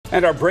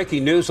And our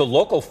breaking news, a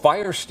local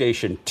fire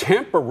station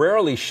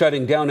temporarily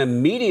shutting down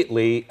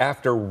immediately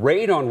after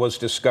radon was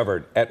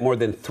discovered at more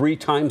than 3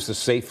 times the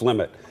safe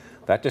limit.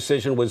 That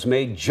decision was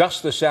made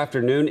just this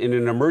afternoon in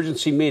an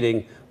emergency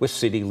meeting with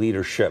city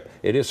leadership.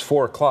 It is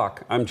 4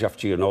 o'clock. I'm Jeff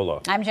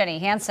Gianola. I'm Jenny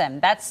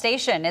Hansen. That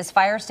station is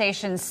Fire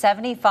Station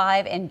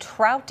 75 in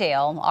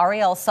Troutdale.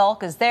 Ariel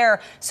Salk is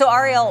there. So,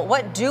 Ariel,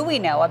 what do we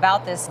know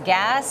about this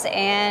gas,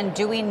 and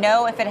do we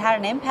know if it had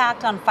an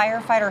impact on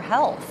firefighter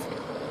health?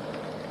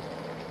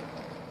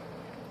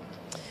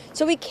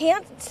 So we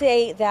can't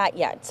say that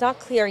yet. It's not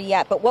clear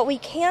yet. But what we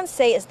can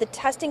say is the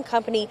testing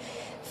company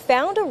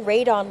found a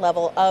radon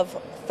level of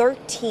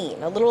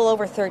 13, a little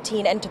over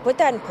 13. And to put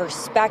that in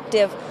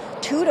perspective,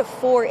 2 to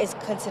 4 is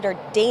considered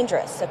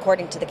dangerous,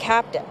 according to the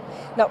captain.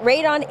 Now,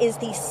 radon is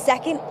the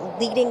second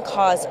leading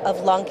cause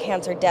of lung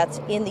cancer deaths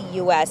in the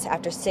U.S.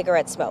 after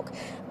cigarette smoke.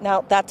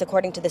 Now, that's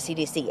according to the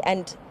CDC.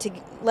 And to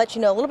let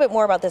you know a little bit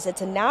more about this,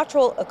 it's a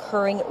natural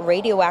occurring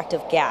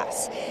radioactive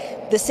gas.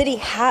 The city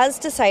has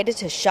decided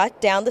to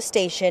shut down the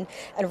station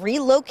and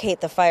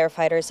relocate the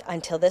firefighters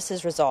until this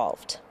is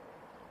resolved.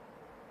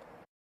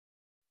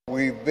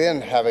 We've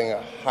been having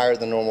a higher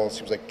than normal, it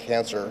seems like,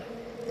 cancer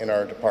in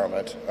our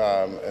department,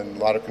 and a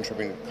lot of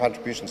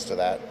contributions to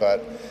that.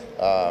 But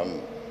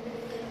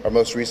our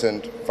most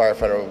recent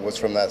firefighter was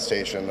from that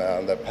station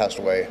that passed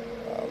away.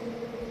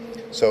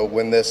 So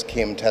when this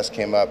test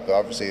came up,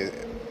 obviously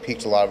it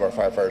piqued a lot of our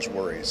firefighters'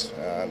 worries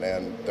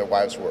and their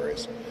wives'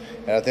 worries.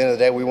 And at the end of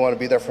the day, we want to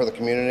be there for the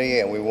community,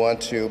 and we want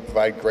to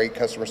provide great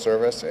customer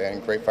service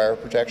and great fire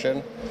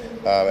protection,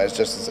 as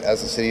the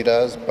city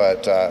does.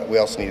 But we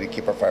also need to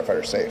keep our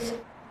firefighters safe.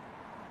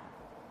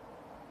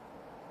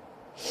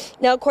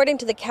 Now, according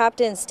to the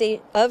captain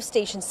of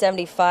Station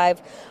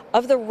 75,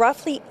 of the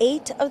roughly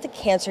 8 of the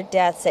cancer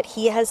deaths that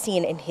he has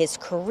seen in his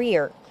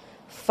career,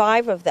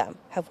 5 of them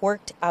have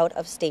worked out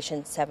of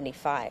Station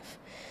 75.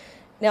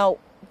 Now,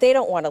 they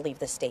don't want to leave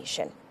the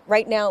station.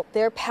 Right now,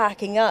 they're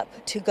packing up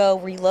to go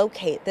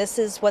relocate. This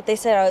is what they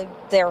said,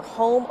 their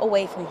home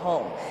away from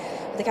home.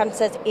 The captain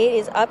says it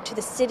is up to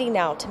the city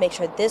now to make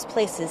sure this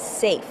place is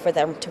safe for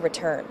them to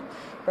return.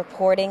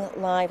 Reporting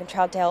live in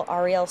Troutdale,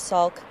 Ariel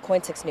Salk,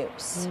 KOIN 6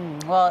 News.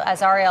 Well,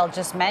 as Ariel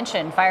just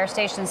mentioned, Fire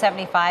Station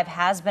 75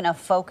 has been a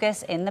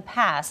focus in the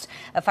past.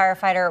 A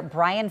firefighter,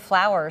 Brian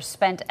Flowers,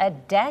 spent a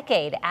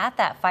decade at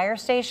that fire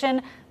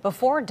station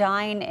before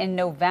dying in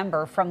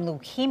November from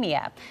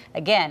leukemia.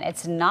 Again,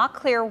 it's not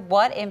clear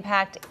what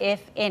impact,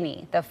 if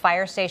any, the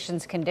fire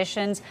station's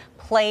conditions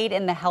played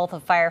in the health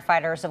of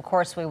firefighters. Of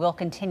course, we will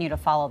continue to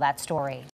follow that story.